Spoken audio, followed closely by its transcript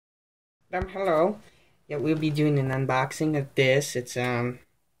Hello. Yeah, we'll be doing an unboxing of this. It's a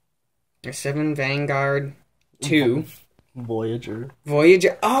 7 Vanguard 2 Voyager.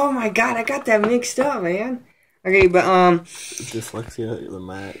 Voyager. Oh my god, I got that mixed up, man. Okay, but Dyslexia, the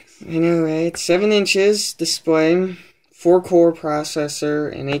max. I know, right? 7 inches display, 4-core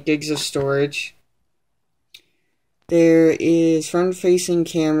processor, and 8 gigs of storage. There is front-facing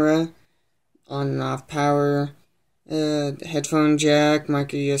camera, on and off power, headphone jack,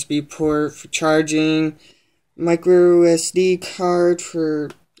 micro USB port for charging, micro SD card for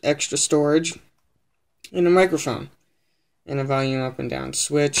extra storage, and a microphone, and a volume up and down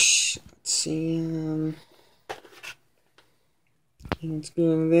switch. Let's see, let's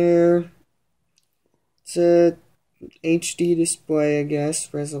go there. It's a HD display, I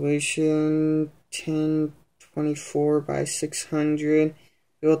guess, resolution 1024 by 600.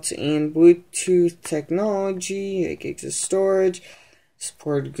 Built-in Bluetooth technology, 8 gigs of storage,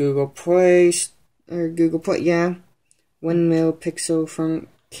 support Google Play, yeah, 1 megapixel front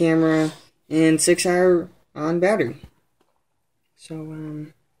camera, and 6-hour on battery. So,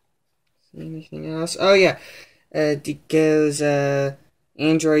 see anything else? Oh yeah, it goes Android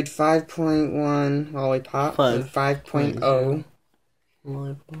 5.1 Lollipop, 5.0.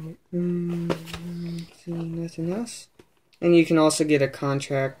 Lollipop. See nothing else. And you can also get a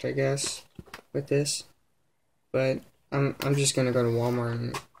contract, I guess, with this. But I'm just gonna go to Walmart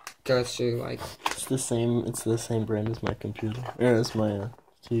and go through like. It's the same brand as my computer. Or as my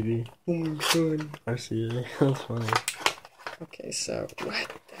TV. Oh my god. RCA. That's funny. Okay, so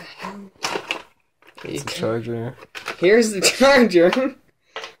what the hell? It's a charger. Here's the charger.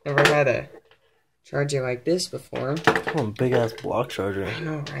 Never had a charger like this before. Oh, a big ass block charger. I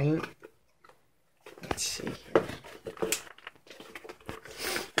know, right? Let's see here.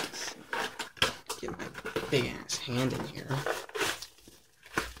 Get my big ass hand in here.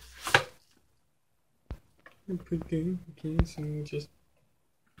 Okay, so just.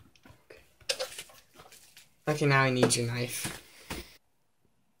 Okay, now I need your knife.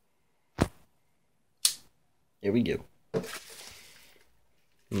 Here we go.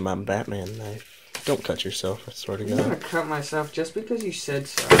 My Batman knife. Don't cut yourself, I swear to God. I'm gonna cut myself just because you said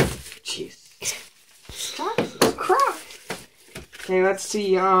so. Jeez. Jesus Christ. Okay, let's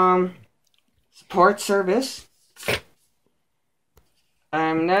see, support service.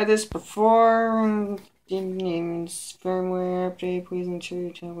 Know this before. Names firmware update. Please ensure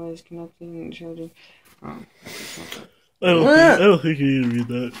your tablet is connected and charging. I don't think you need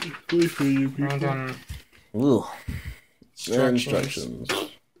to read that. Wait for you people. Random Ooh. instructions.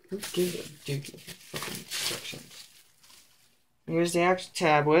 Who gives a dude fucking instructions? Here's the actual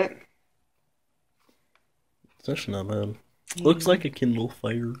tablet. It's actually not bad. Looks like a Kindle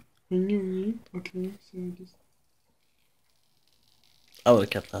Fire. Okay, so just. I would have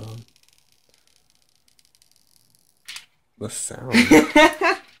kept that on. The sound.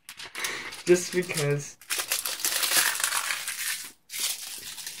 Just because.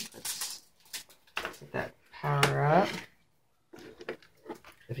 Let's set that power up.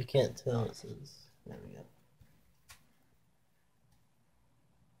 If you can't tell, it says. There we go.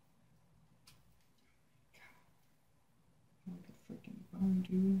 Freaking bone,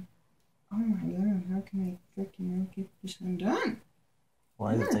 dude. Oh my god, how can I freaking get this undone?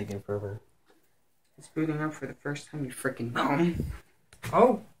 Why is it taking forever? It's booting up for the first time, you freaking bone.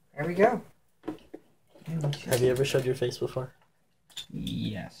 Oh, there we go. Have you ever showed your face before?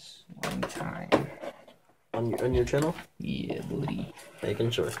 Yes, one time. On your channel? Yeah, buddy.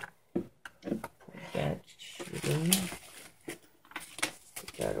 Making sure. Put that shit in.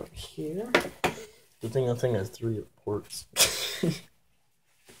 Put that over here. Good thing that thing has 3 ports.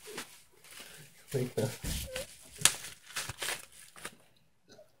 Like that.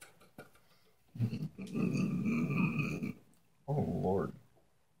 Oh Lord.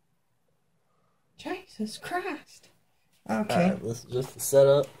 Jesus Christ. Okay. Alright, this is just the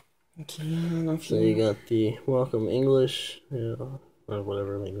setup. Okay, I don't know if So you got the welcome English, or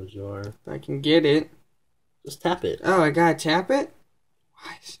whatever language you are. I can get it. Just tap it. Oh, I gotta tap it?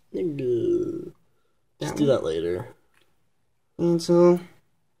 What? Nigga. Just do that later. Cancel.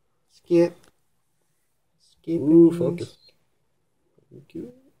 Skip. Skip. Ooh, focus. Thank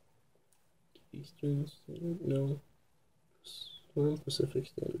you. Eastern Standard? No. Pacific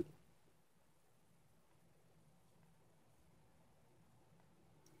Standard.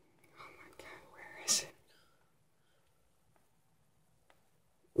 Oh my god, where is it?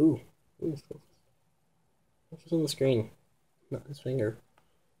 Ooh. Focus. Focus on the screen. Not his finger.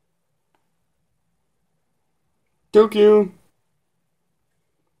 Tokyo.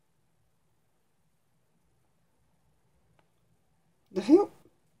 The hell?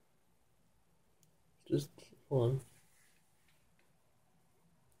 Just hold on.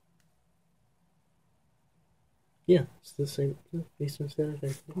 Yeah, it's the same. Eastern Standard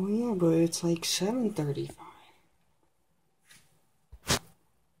Time. Oh yeah, but it's like 7:35.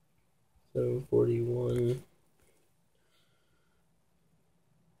 7:41.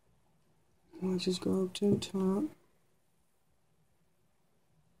 Let's just go up to the top.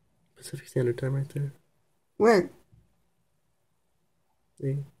 Pacific Standard Time right there. Where?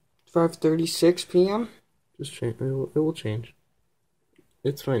 Yeah. 5:36 p.m. Just change. It will change.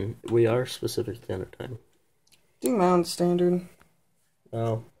 It's fine. We are Pacific Standard Time. Do Mountain Standard.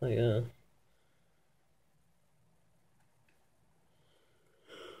 Oh, yeah.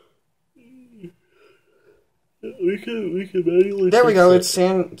 We could manually. There we go. It's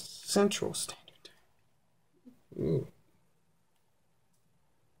Central Standard Time.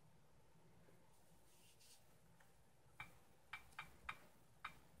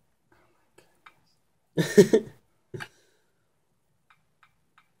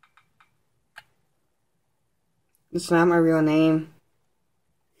 It's not my real name.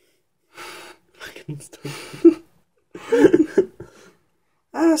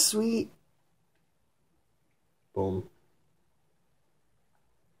 Ah, sweet. Boom.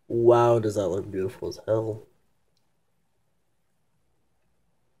 Wow, does that look beautiful as hell.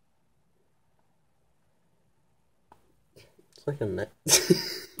 It's like a neck.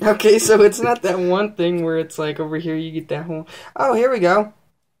 Okay, so it's not that one thing where it's like over here you get that whole... Oh, here we go.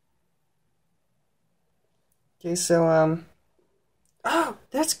 Okay, so, Oh,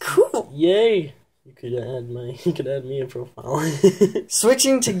 that's cool! Yay! You could add me a profile.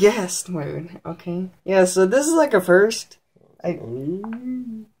 Switching to guest mode. Okay. Yeah, so this is like a first.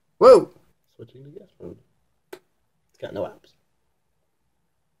 Whoa! Switching to guest mode. It's got no apps.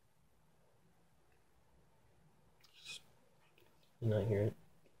 You not hear it?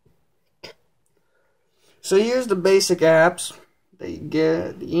 So here's the basic apps that you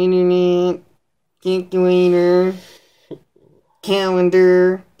get: the internet, calculator,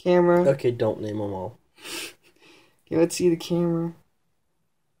 calendar, camera. Okay, don't name them all. Okay, let's see the camera.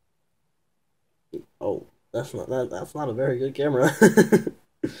 Oh, that's not a very good camera. I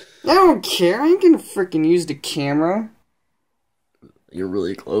don't care. I ain't gonna freaking use the camera. You're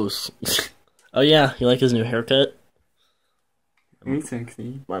really close. Oh yeah, you like his new haircut? Very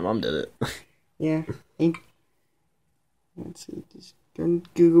sexy. My mom did it. Yeah. Let's see. Just go to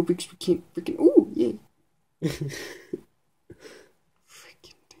Google because we can't freaking. Ooh, yeah.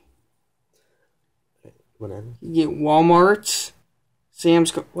 Freaking thing. Bananas. You get Walmart's, Sam's.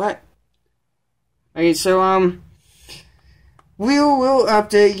 What? Okay, so we'll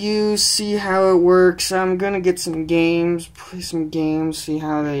update you, see how it works. I'm gonna get some games, play some games, see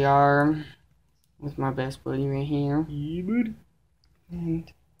how they are with my best buddy right here. Yeah, bud.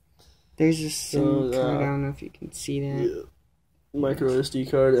 And there's just some card. I don't know if you can see that. Yeah. Micro SD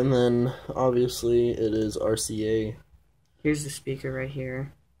card, and then obviously it is RCA. Here's the speaker right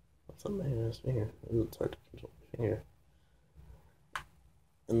here. What's on my finger? It's hard to control my finger.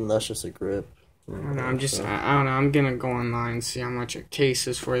 And that's just a grip. I don't know. I don't know. I'm gonna go online and see how much a case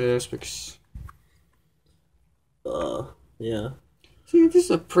is for this because. Yeah. See, this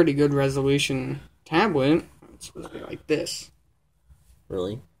is a pretty good resolution tablet. It's supposed to be like this.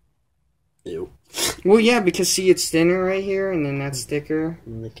 Really? Ew. Well, yeah, because see, it's thinner right here, and then that's thicker.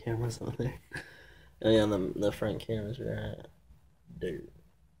 And the camera's on there. Oh yeah, the front camera's right there.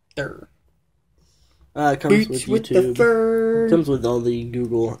 It comes with YouTube. With the fur. It comes with all the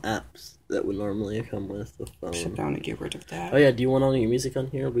Google apps that would normally come with the phone. Sit down and get rid of that. Oh yeah, do you want all your music on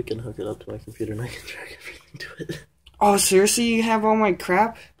here? We can hook it up to my computer and I can track everything to it. Oh, seriously? You have all my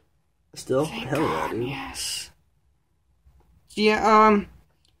crap? Still? Thank Hell yeah, God, dude. yes. Yeah,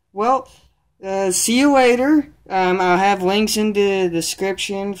 well, see you later. I'll have links in the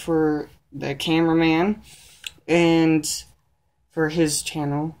description for the cameraman and for his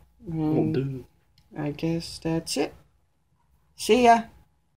channel. And I guess that's it. See ya.